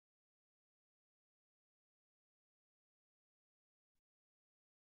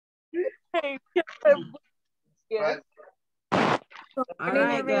Hey, yeah. All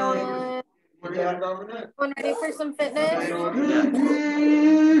right, guys. Everyone ready for some fitness?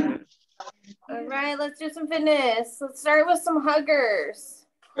 All right, let's do some fitness. Let's start with some huggers.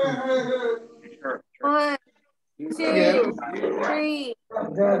 1, 2, 3,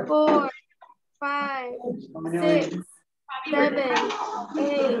 4, 5, 6, 7,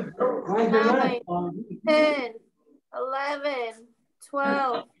 8, 9, 10, 11,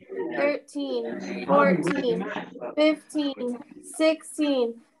 12, 13, 14, 15,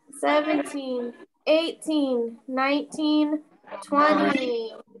 16, 17, 18, 19,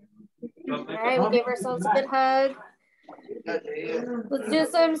 20. All right, we gave ourselves a good hug. Let's do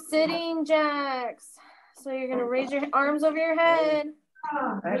some sitting jacks. So you're going to raise your arms over your head.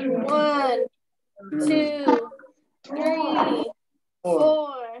 1, 2, 3,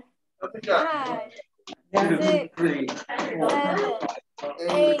 4, 5, 6, 7,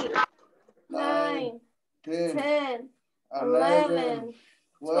 8, 9, 10, 11,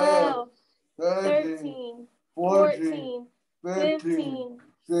 12, 13, 14, 15,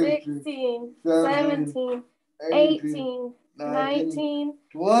 16, 17, 18, 19,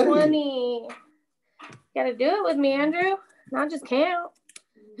 20. Gotta do it with me, Andrew. Not just count.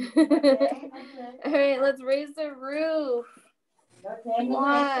 All right, let's raise the roof.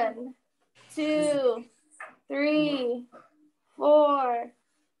 1, 2, 3, 4,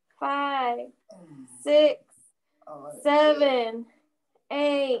 5, 6, 7,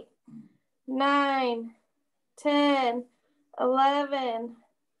 8, 9, 10, 11,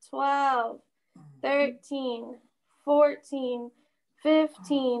 12, 13, 14,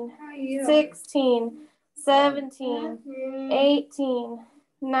 15, 16, 17, 18,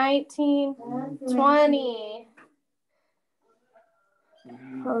 19, 20.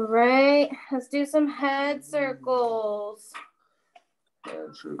 All right, let's do some head circles.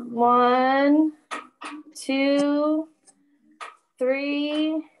 1, 2,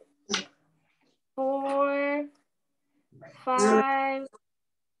 3, 4, 5,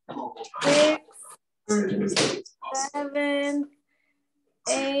 6, 7,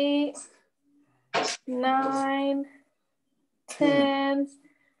 8, 9, 10,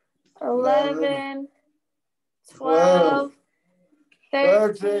 11, 12,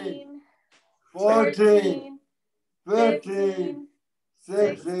 13, 14, 15,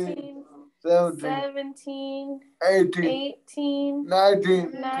 16, 17, 18,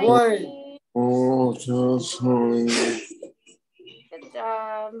 19, 20. Oh, so sorry. Good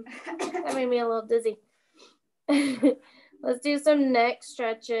job. That made me a little dizzy. Let's do some neck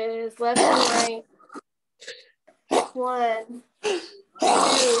stretches, left and right. 1,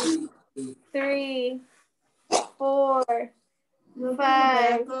 2, 3, 4,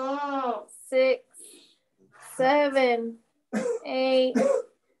 5, 6, 7, 8,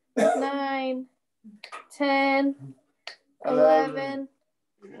 9, 10, 11,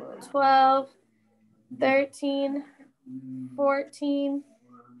 12, 13, 14,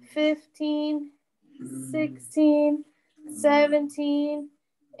 15, 16, 17,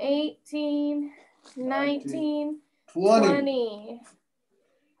 18, 19, 20.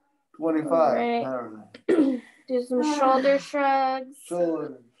 25. Right. Do some shoulder shrugs.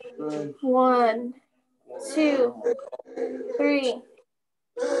 1, 2, 3,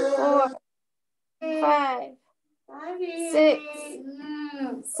 4, 5, 6,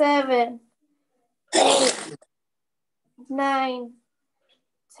 7, 8, 9,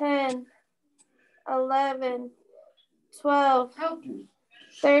 10, 11, 12,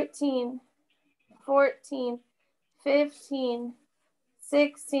 13, 14, 15,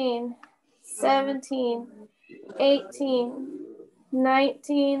 16, 17, 18,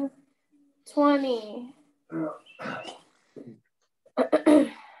 19, 20.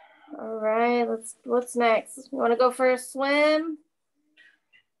 All right, what's next? You want to go for a swim?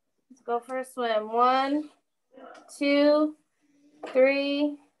 Let's go for a swim. 1, 2,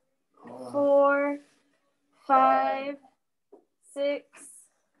 3, 4, 5, 6,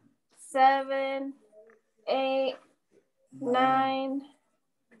 7, 8, 9,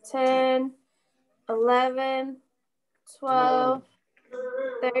 10, 11, 12,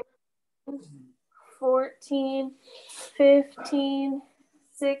 13, 14, 15,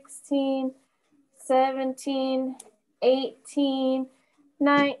 16, 17, 18,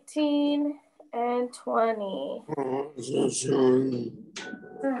 19, and 20. Oh, so sorry.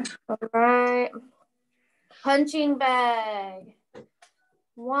 All right. Punching bag.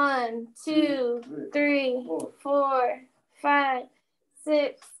 1, 2, 3, 4, 5,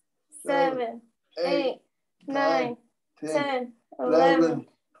 6, 7, 8, 9, 10, 11,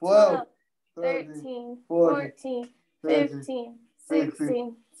 12, 13, 14, 15,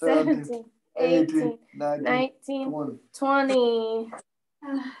 16, 17, 18, 19, 20.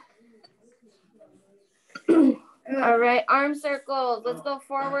 All right, arm circles. Let's go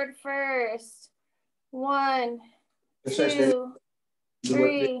forward first. 1, 2,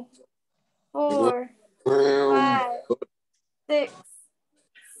 3, 4, 5, 6,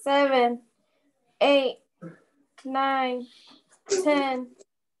 7, 8, 9, 10,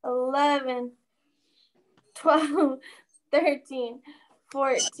 11, 12, 13,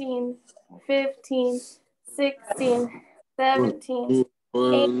 14, 15, 16, 17,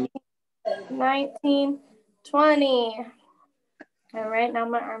 18, 19, 20. All right, now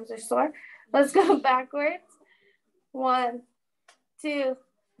my arms are sore. Let's go backwards. 1, 2,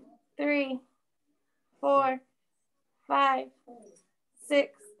 3, 4, 5,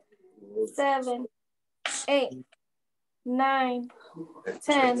 6, 7, 8, 9,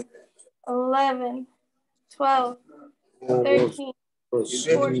 10, 11, 12, 13,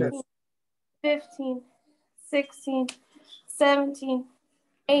 14, 15, 16, 17,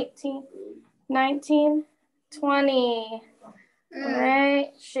 18, 19, 20. All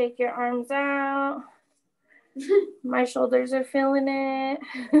right, shake your arms out. My shoulders are feeling it.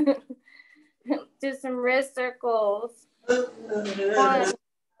 Do some wrist circles. 1,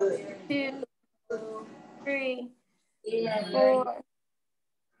 2, 3, 4,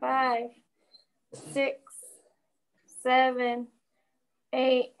 5, 6, 7,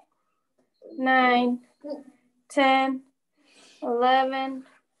 8, 9, 10, 11,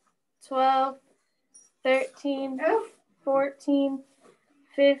 12, 13, 14,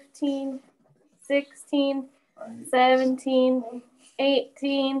 15, 16, 17,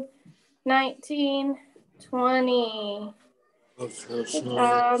 18, 19, 20. Good job.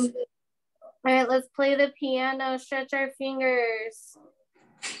 All right, let's play the piano. Stretch our fingers.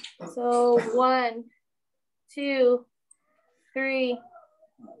 So 1, 2, 3,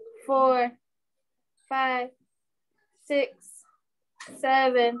 4, 5, 6,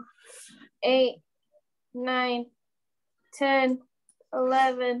 7, 8, 9, 10,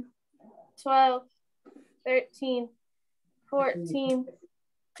 11, 12, 13, 14,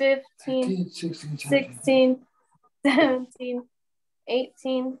 15, 16, 17,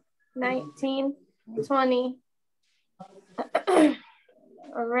 18, 19, 20.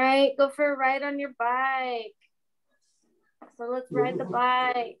 All right, go for a ride on your bike. So let's ride the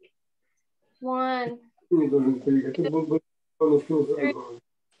bike. 1, 2,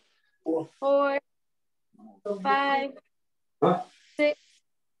 3, 4, 5, 6,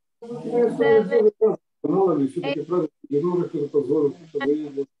 7, 8,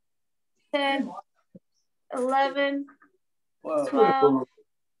 10, 11, 12,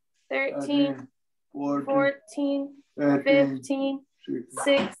 13, 14, 15,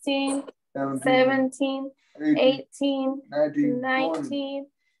 16, 17, 18, 19,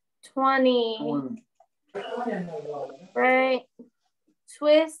 20. Right.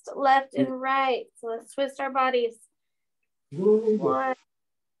 Twist left and right. So let's twist our bodies. 1,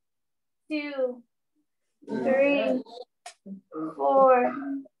 2, 3, 4,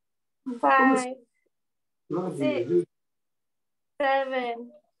 5, 6,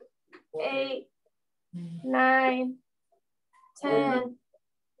 7, 8, 9, 10,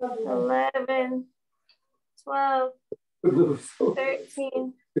 11, 12,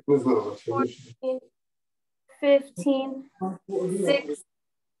 13, 14, 15,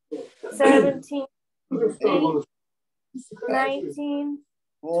 16, 17, 18, 19,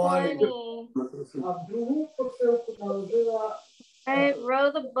 20. All right,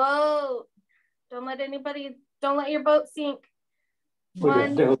 row the boat. Don't let your boat sink.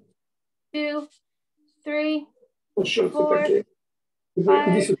 1, 2, 3, 4,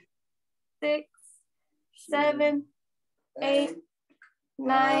 5, 6, 7, 8,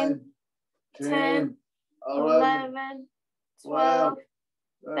 9, 10, 11, 12,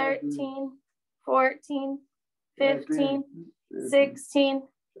 13, 14, 15, 16,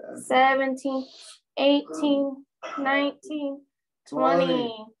 17, 18, 19,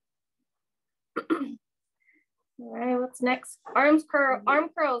 20. All right, what's next? Arm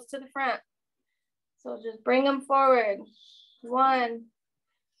curls to the front. So just bring them forward. 1,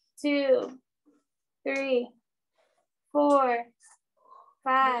 2, 3, 4,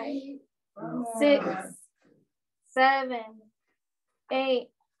 5, 6, 7, 8,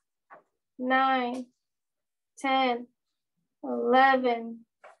 9, 10, 11,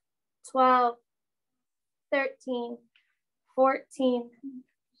 12, 13, 14,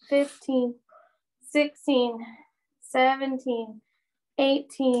 15, 16, 17,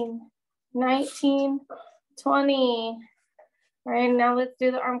 18, 19, 20. All right, now let's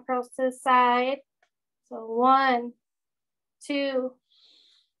do the arm curls to the side. So 1, 2,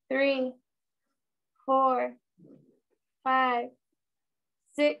 3, 4, 5,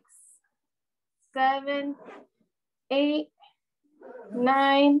 6, 7, 8,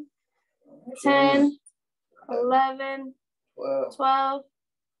 9, 10, 11, 12,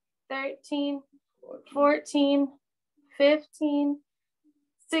 13, 14, 15,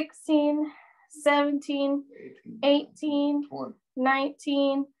 16, 17, 18,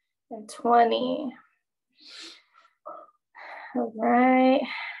 19, and 20. All right.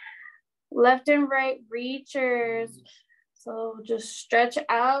 Left and right reachers. So just stretch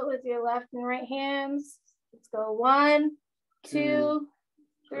out with your left and right hands. Let's go 1, 2,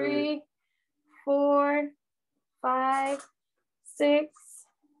 3, 4, 5, 6,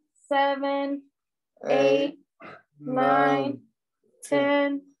 7, 8, 9,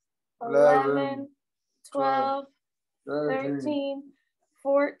 10, 11, 12, 13,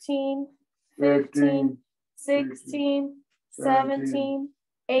 14, 15, 16, 17,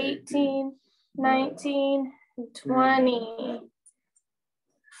 18, 19, and 20.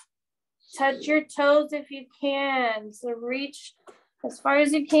 Touch your toes if you can. So reach as far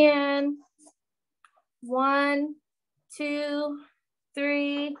as you can. 1, 2,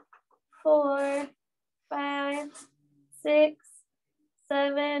 3, 4, 5, 6,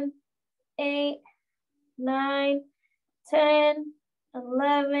 7, 8, 9, 10,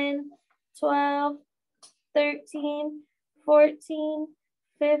 11, 12, 13, 14,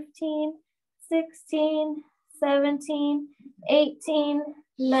 15, 16, 17, 18,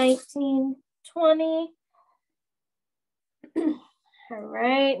 19, 20. All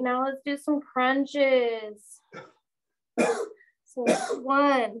right, now let's do some crunches. So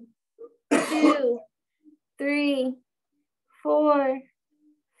 1, 2, 3, 4,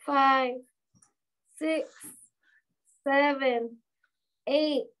 5, 6, 7,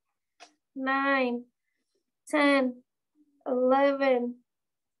 8, 9, 10, 11,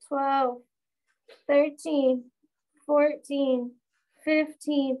 12, 13, 14,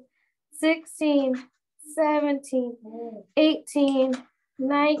 15, 16, 17, 18,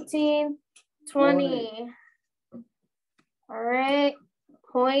 19, 20. All right,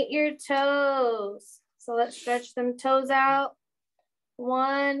 point your toes. So let's stretch them toes out.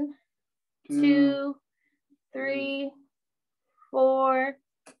 1, 2, 3, 4,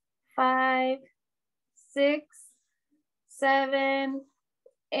 5, 6, 7,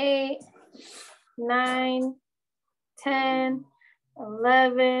 8, 9, 10,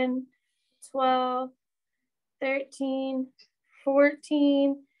 11, 12, 13,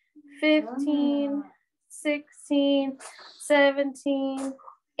 14, 15, 16, 17,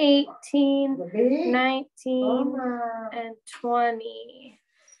 18, 19, and 20.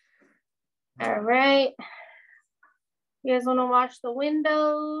 All right. You guys want to wash the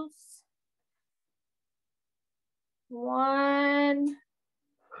windows? 1,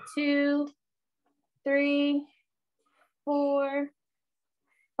 2, 3, 4,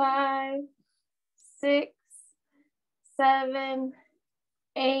 5, 6, 7,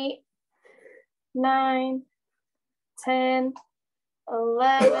 8, 9, 10,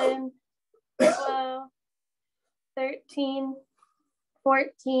 11, 12, 13,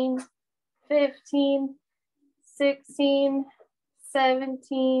 14, 15, 16,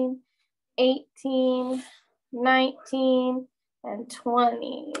 17, 18, 19, and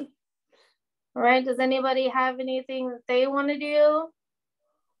 20. All right, does anybody have anything that they want to do?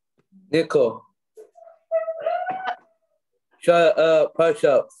 Nicole. Try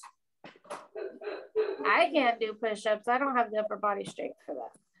push-ups. I can't do push-ups. I don't have the upper body strength for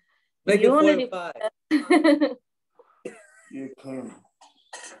that. Make it 45. You can.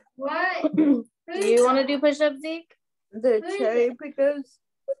 What? Do you want to do push-ups, Zeke? The cherry pickers?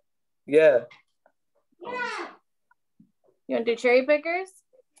 Yeah. You want to do cherry pickers?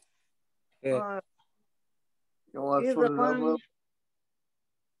 Yeah. You want to put it up?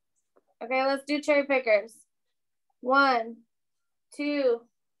 Okay, let's do cherry pickers. 1, 2,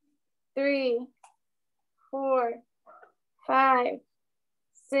 3, 4, 5,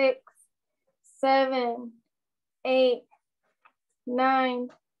 6, 7, 8, 9,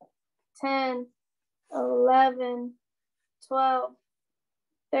 10, 11, 12,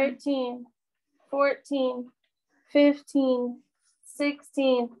 13, 14, 15,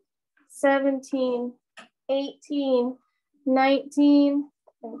 16, 17, 18, 19,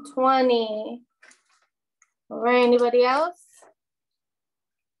 and 20. All right, anybody else?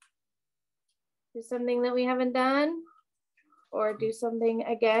 Do something that we haven't done or do something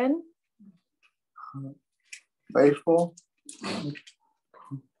again? Baseball.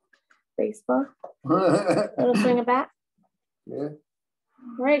 Baseball. Want to swing a bat? Yeah.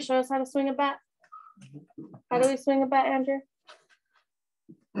 All right, show us how to swing a bat. How do we swing a bat, Andrew?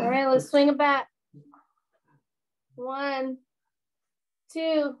 All right, let's swing it back. 1,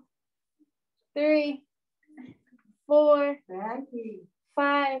 2, 3, 4,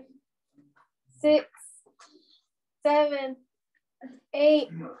 5, 6, 7, 8,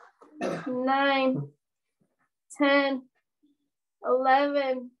 9, 10,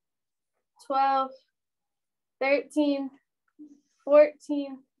 11, 12, 13,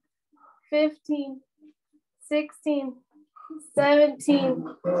 14, 15, 16,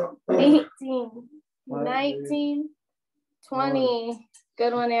 17, 18, 19, 20.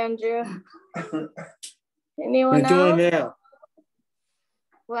 Good one, Andrew. Anyone We're doing else? now.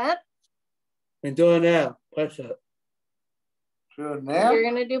 What? We're doing now. Push up. Sure, now? You're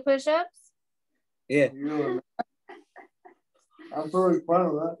gonna do push-ups? Yeah. I'm pretty proud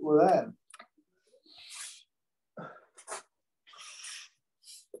of that with that.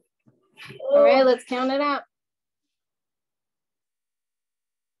 All right, let's count it out.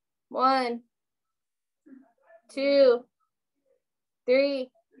 1, 2,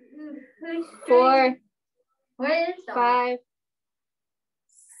 3, 4, 5,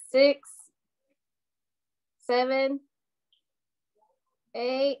 6, 7,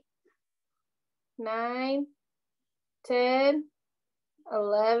 8, 9, 10,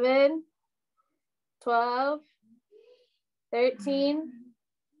 11, 12, 13,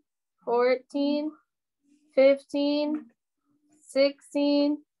 14, 15,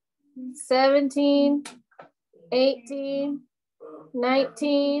 16, 17, 18,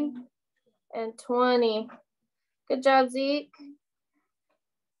 19, and 20. Good job, Zeke.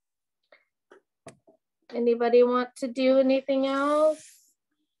 Anybody want to do anything else?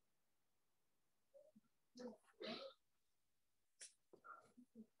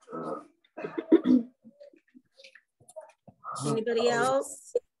 Anybody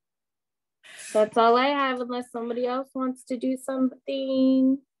else? That's all I have unless somebody else wants to do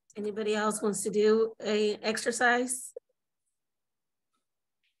something. Anybody else wants to do a exercise?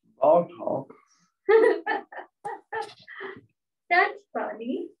 Ball talk. That's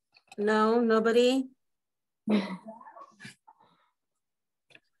funny. No, nobody?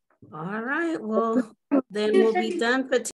 All right, well, then we'll be done for